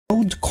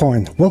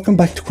𝐂𝐘𝐏𝐿, welcome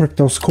back to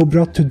Crypto's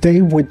Cobra.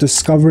 Today we're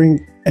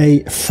discovering a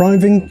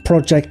thriving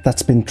project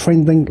that's been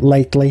trending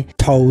lately,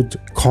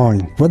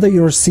 𝐂𝐘𝐏. Whether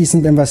you're a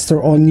seasoned investor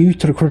or new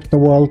to the crypto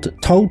world,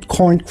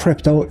 𝐂𝐘𝐏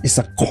crypto is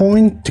a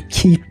coin to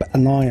keep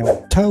an eye on.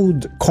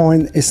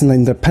 𝐂𝐘𝐏 is an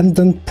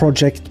independent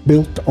project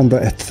built on the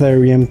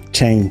Ethereum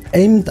chain,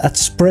 aimed at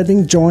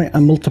spreading joy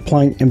and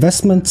multiplying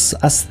investments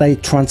as they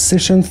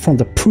transition from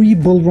the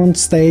pre-bull run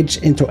stage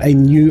into a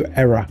new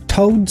era.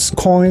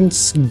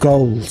 𝐂𝐘𝐏's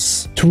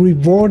goals: to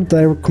reward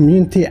their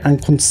community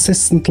and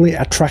consistently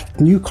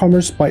attract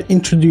newcomers by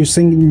introducing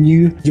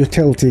new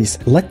utilities.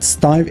 Let's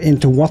dive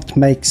into what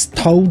makes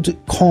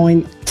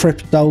𝐂𝐘𝐏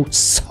crypto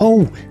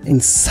so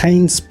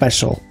insane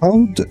special.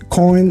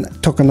 𝐂𝐘𝐏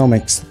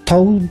tokenomics.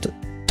 𝐂𝐷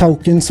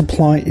token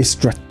supply is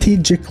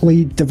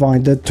strategically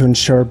divided to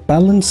ensure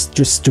balanced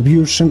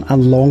distribution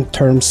and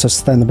long-term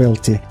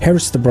sustainability.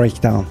 Here's the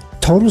breakdown.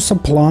 Total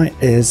supply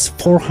is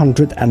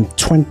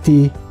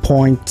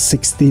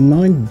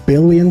 420.69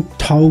 billion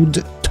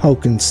𝐂𝐷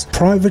tokens.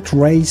 Private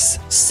raise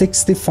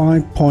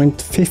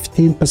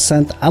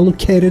 65.15%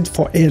 allocated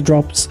for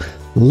airdrops.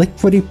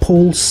 Liquidity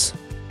pools: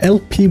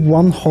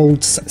 LP1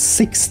 holds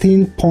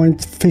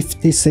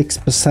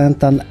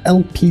 16.56% and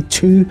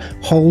LP2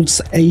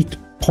 holds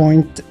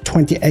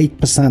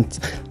 8.28%.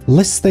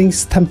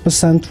 Listings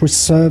 10%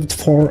 reserved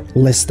for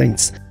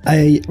listings.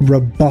 A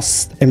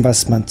robust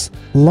investment.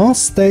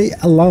 Last day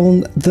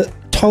alone, the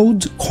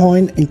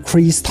𝐂𝐘𝐏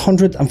increased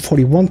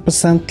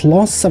 141%.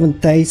 Last 7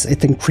 days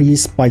it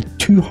increased by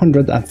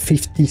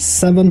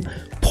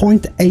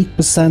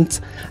 257.8%,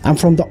 and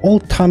from the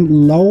all-time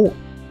low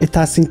it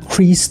has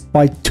increased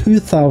by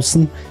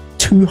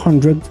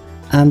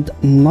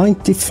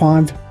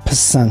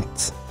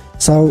 2,295%.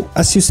 So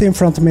as you see in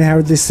front of me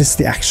here, this is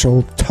the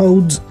actual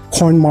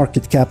𝐂𝐘𝐏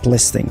market cap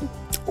listing.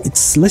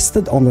 It's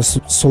listed on the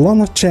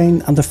Solana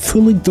chain, and the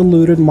fully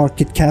diluted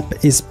market cap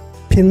is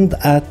pinned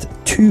at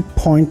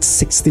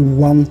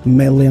 $2.61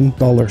 million.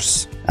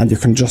 And you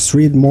can just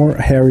read more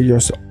here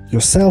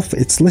yourself.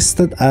 It's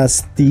listed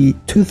as the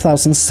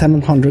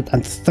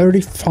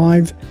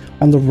 2,735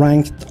 on the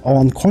ranked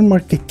on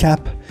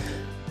CoinMarketCap.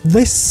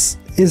 This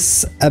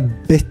is a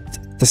bit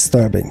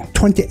disturbing.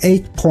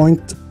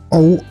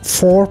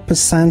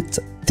 28.04%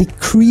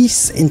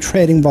 decrease in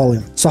trading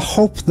volume. So I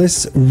hope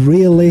this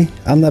really,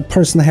 and the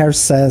person here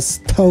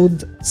says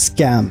𝐂𝐷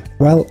scam.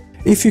 Well,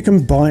 if you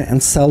can buy and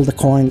sell the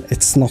coin,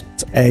 it's not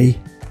a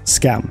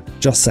scam,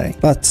 just saying.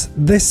 But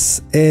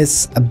this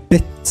is a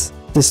bit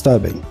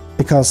disturbing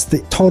because the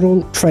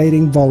total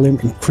trading volume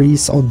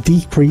increase or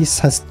decrease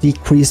has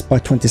decreased by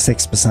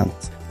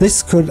 26%.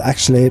 This could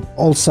actually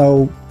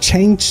also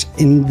change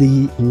in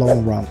the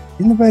long run.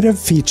 Innovative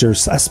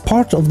features. As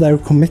part of their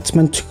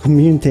commitment to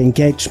community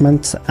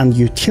engagement and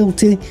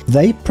utility,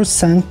 they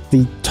present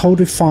the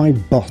DeFi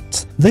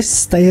bot. This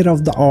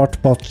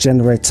state-of-the-art bot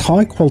generates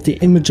high-quality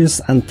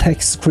images and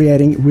text,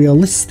 creating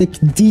realistic,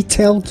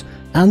 detailed,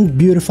 and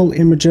beautiful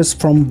images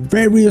from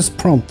various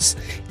prompts.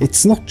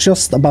 It's not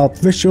just about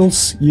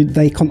visuals,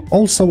 they can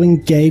also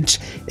engage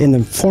in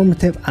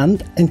informative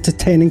and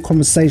entertaining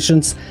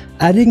conversations,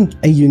 adding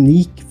a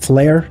unique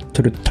flair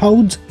to the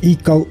𝐂𝐷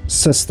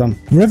ecosystem.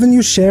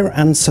 Revenue share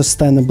and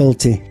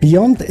sustainability.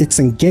 Beyond its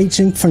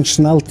engaging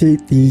functionality,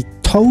 the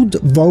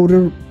𝐂𝐷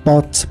voter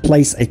bot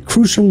plays a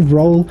crucial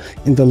role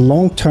in the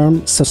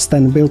long-term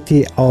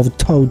sustainability of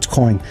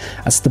𝐂𝐘𝐏.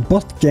 As the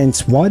bot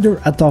gains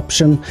wider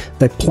adoption,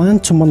 they plan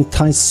to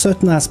monetize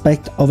certain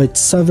aspects of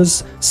its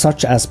service,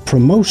 such as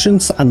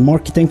promotions and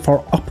marketing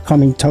for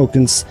upcoming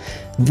tokens.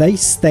 They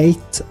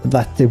state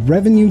that the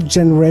revenue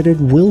generated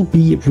will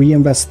be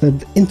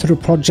reinvested into the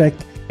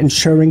project,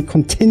 ensuring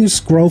continuous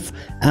growth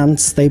and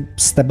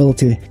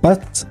stability.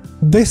 But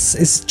this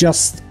is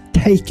just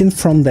taken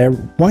from their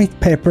white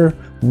paper,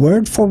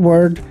 word for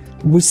word.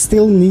 We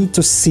still need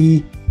to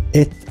see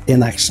it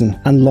in action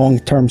and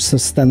long-term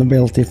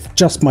sustainability.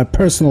 Just my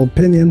personal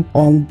opinion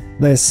on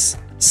this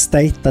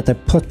state that they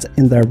put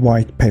in their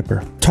white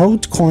paper.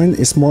 𝐂𝐘𝐏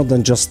is more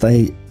than just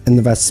a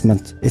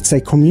investment. It's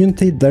a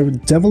community. Their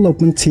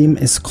development team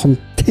is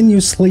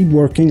continuously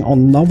working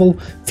on novel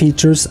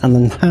features and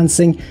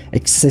enhancing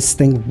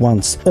existing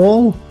ones,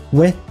 all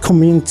with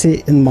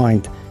community in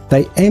mind.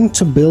 They aim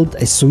to build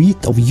a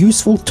suite of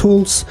useful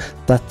tools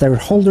that their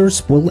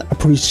holders will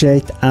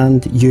appreciate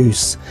and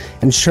use,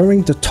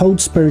 ensuring the 𝐂𝐷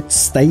spirit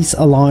stays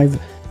alive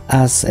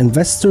as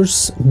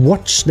investors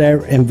watch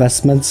their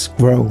investments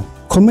grow.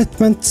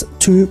 Commitment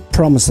to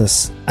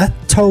promises. At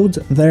𝐂𝐷,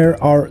 there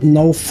are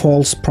no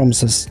false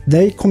promises.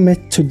 They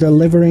commit to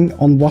delivering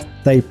on what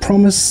they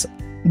promise.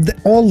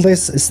 All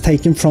this is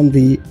taken from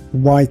the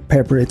white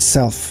paper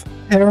itself.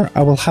 Here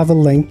I will have a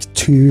link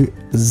to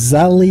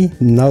Zally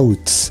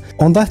Notes.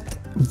 On that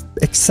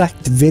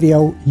exact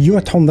video, you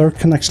at home there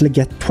can actually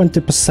get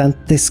 20%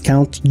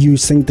 discount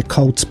using the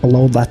codes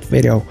below that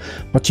video.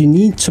 But you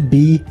need to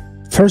be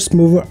first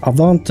mover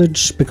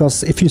advantage,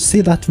 because if you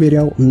see that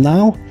video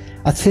now,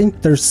 I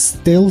think there's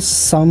still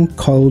some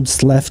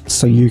codes left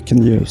so you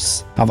can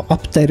use. I've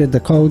updated the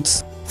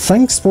codes.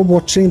 Thanks for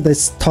watching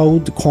this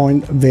𝐂𝐷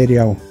coin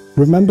video.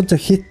 Remember to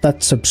hit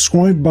that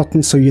subscribe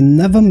button so you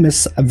never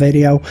miss a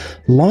video.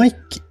 Like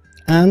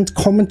and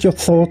comment your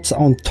thoughts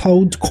on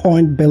Toad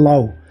coin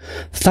below.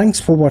 Thanks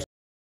for watching.